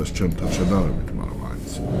ლეველი იყო ეს ჩემთან შედარებით მაგრამ მაინც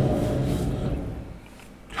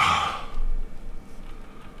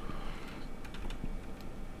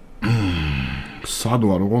სად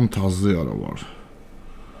ვარ ოღონდ თასზე არა ვარ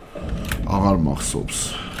აღარ მახსოვს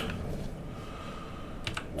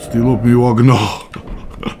ვცდილობ მივაგნო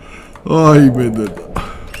აი ბედედა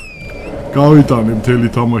გავიტანე მთელი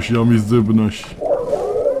თამაში ამის ძებნაში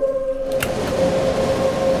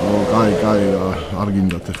კაი არ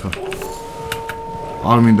გინდათ ეხა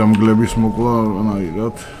არ მინდა მგლების მოკლა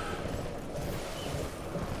რანაირად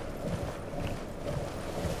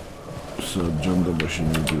საჯანდაბაში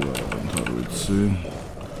მიდივარ არ ვიცი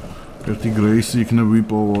ერთი გრეისი იქნებ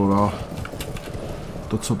ვიპოვო რა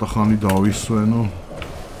და ცოტა ხანი დავისვენო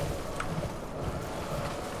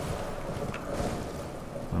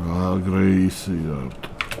რა გრეისი რა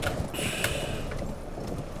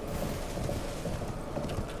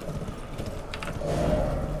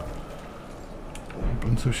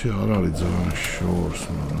პრინციპში არ არის ძალიან შორს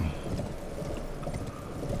მაგრამ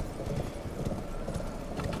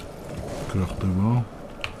რა ხდება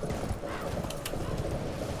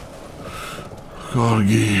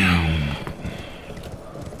კარგი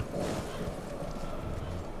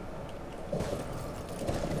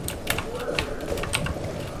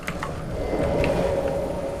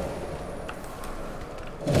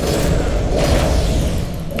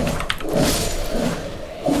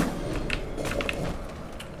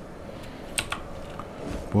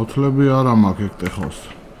ბოთლები არა მაქვს ეგ ტეხოს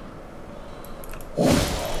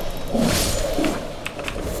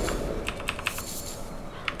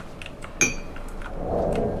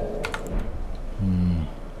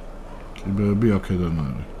კიბეები აქედან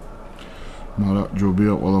არის მაგრამ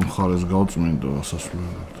ჯობია ყველა მხარეს გავწმინდო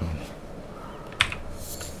ასასვლელებთან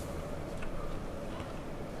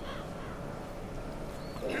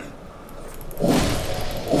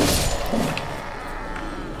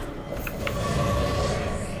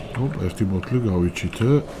ერთი ბოთლი გავიჩითე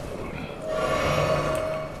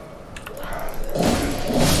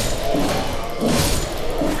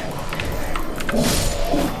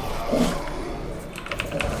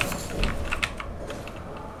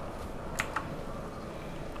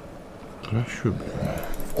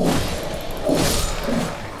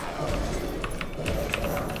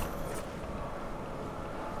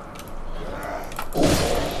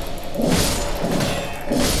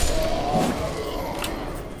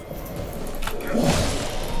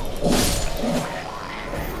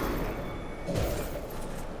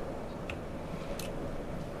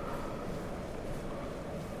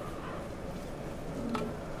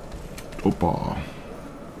Opa.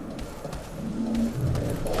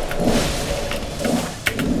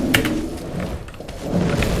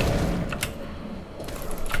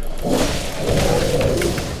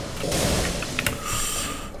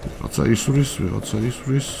 ვიღაცა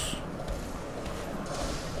ისვრის.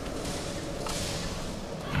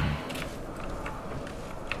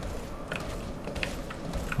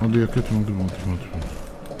 მოდი აქეთ, მოდი.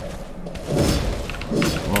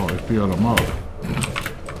 ეპი არა მაგ.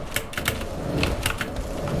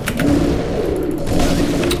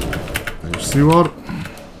 ეს ვარ.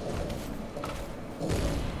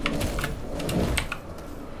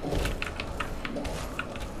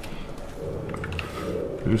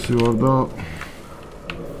 ისე ვარ და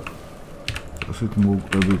ასეთ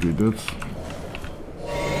მოვკვდები კიდეც.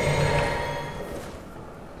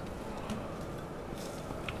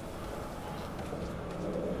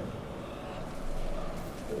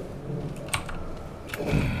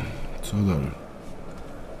 სად არის?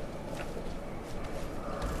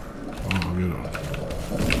 აგერა.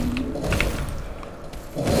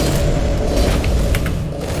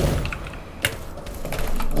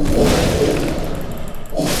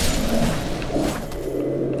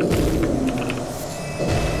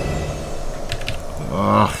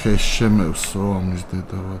 ეს შემევსო ამის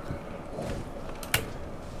დედავადი.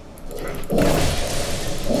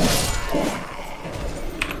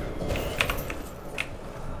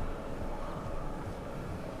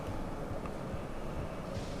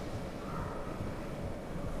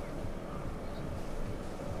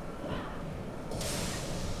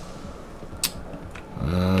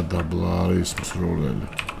 დაბლარის მსროლელი.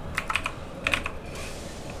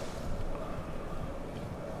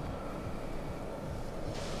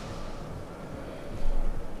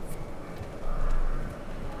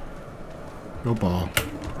 Opa.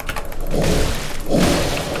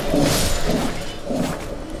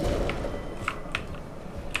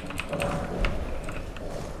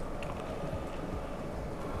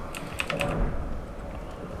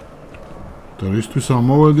 Turistvis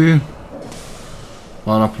ამოვედი.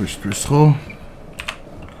 არაფრისთვის ხო?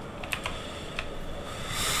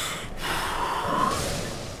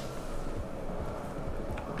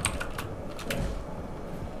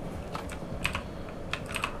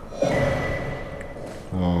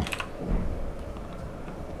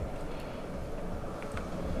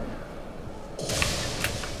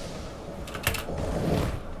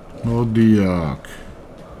 Diak.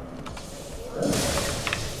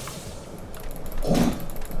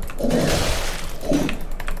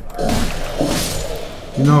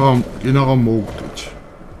 ინაღამ მოვკვდით.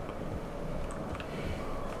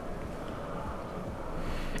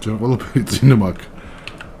 ჯერ ყველაფერი წინ მაქვს.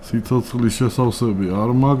 სიცოცხლის შესავსები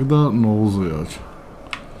არ მაქვს და ნოლზეა.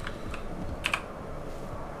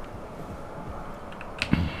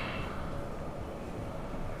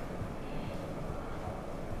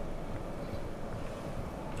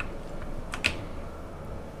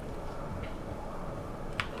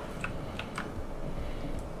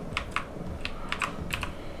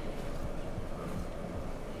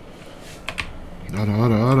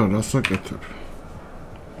 არა, რასაკეთებ?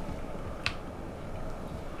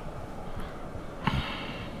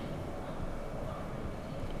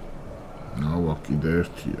 ავა კიდე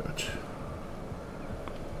ერთია.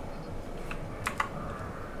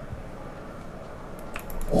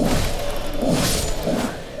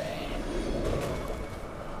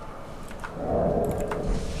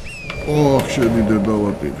 შენი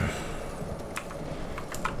დედავატი.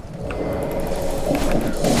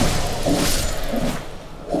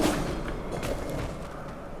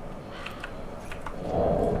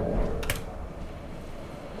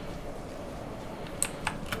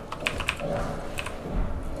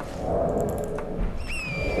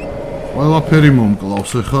 ყველაფერი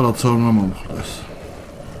მომკლავს, ეხლა რაც არ უნდა მომხდეს.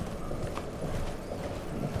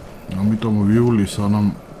 ამიტომ ვიული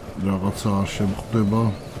სანამ რაღაცა არ შემხდება.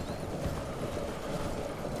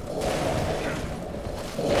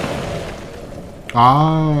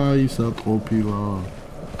 ის ატყობილა.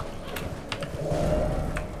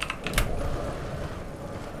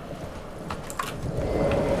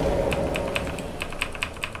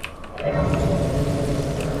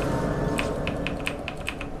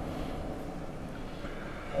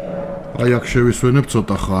 აი აქ შევისვენებ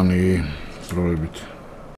ცოტა ხანი დროებით.